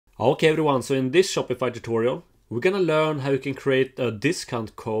Okay everyone, so in this Shopify tutorial, we're gonna learn how you can create a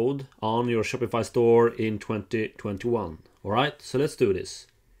discount code on your Shopify store in 2021. Alright, so let's do this.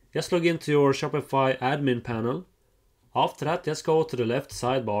 Just log into your Shopify admin panel. After that, just go to the left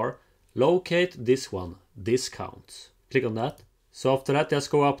sidebar, locate this one, discounts. Click on that. So after that,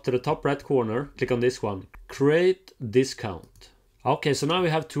 just go up to the top right corner, click on this one, create discount. Okay, so now we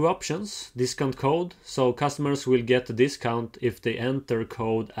have two options, discount code. So customers will get a discount if they enter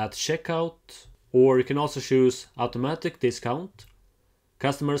code at checkout, or you can also choose automatic discount.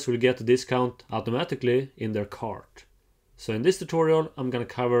 Customers will get a discount automatically in their cart. So in this tutorial, I'm gonna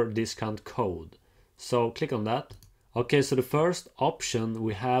cover discount code. So click on that. Okay, so the first option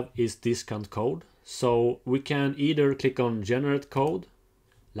we have is discount code. So we can either click on generate code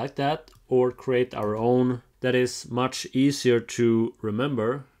like that, or create our own. That is much easier to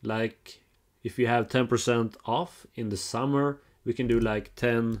remember. Like if you have 10% off in the summer, we can do like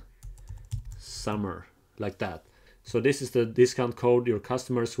 10 summer like that. So this is the discount code your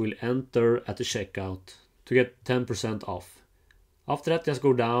customers will enter at the checkout to get 10% off. After that, just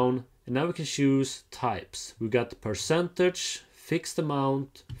go down and now we can choose types. We got percentage, fixed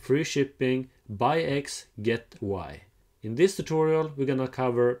amount, free shipping, buy X, get Y. In this tutorial, we're gonna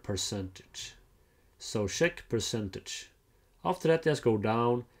cover percentage. So check percentage. After that, just go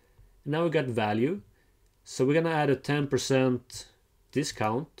down. And now we got value. So we're gonna add a 10%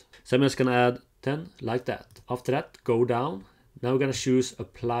 discount. So I'm just gonna add 10 like that. After that, go down. Now we're gonna choose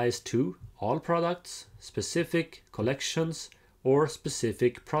applies to all products, specific collections, or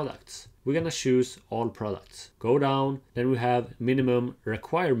specific products. We're gonna choose all products. Go down. Then we have minimum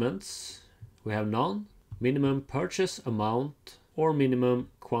requirements. We have none, minimum purchase amount, or minimum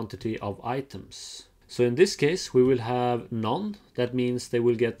quantity of items. So in this case, we will have none. That means they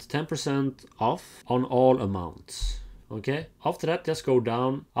will get 10% off on all amounts. Okay. After that, just go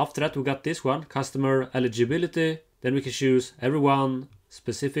down. After that, we got this one, customer eligibility. Then we can choose everyone,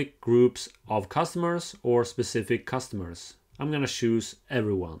 specific groups of customers, or specific customers. I'm gonna choose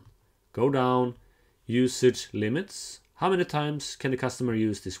everyone. Go down, usage limits. How many times can the customer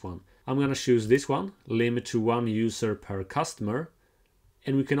use this one? I'm gonna choose this one, limit to 1 user per customer.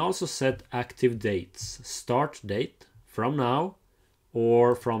 And we can also set active dates, start date from now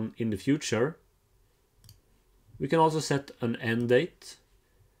or from in the future. We can also set an end date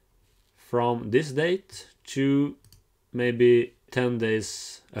from this date to maybe 10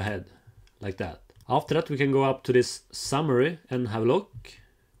 days ahead, like that. After that, we can go up to this summary and have a look.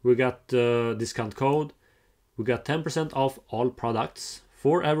 We got the discount code. We got 10% off all products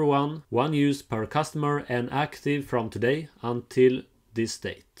for everyone, 1 use per customer, and active from today until this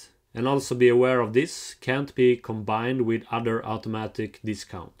date. And also be aware of this can't be combined with other automatic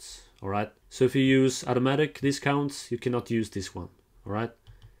discounts. Alright, so if you use automatic discounts, you cannot use this one. Alright,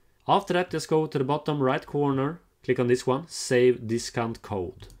 after that, just go to the bottom right corner, click on this one, save discount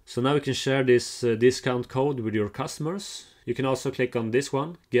code. So now you can share this discount code with your customers. You can also click on this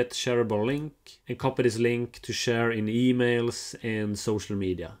one, get shareable link, and copy this link to share in emails and social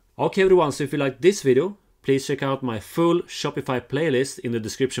media. Okay everyone, so if you like this video, please check out my full Shopify playlist in the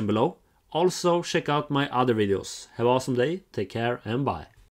description below. Also check out my other videos. Have an awesome day, take care and bye.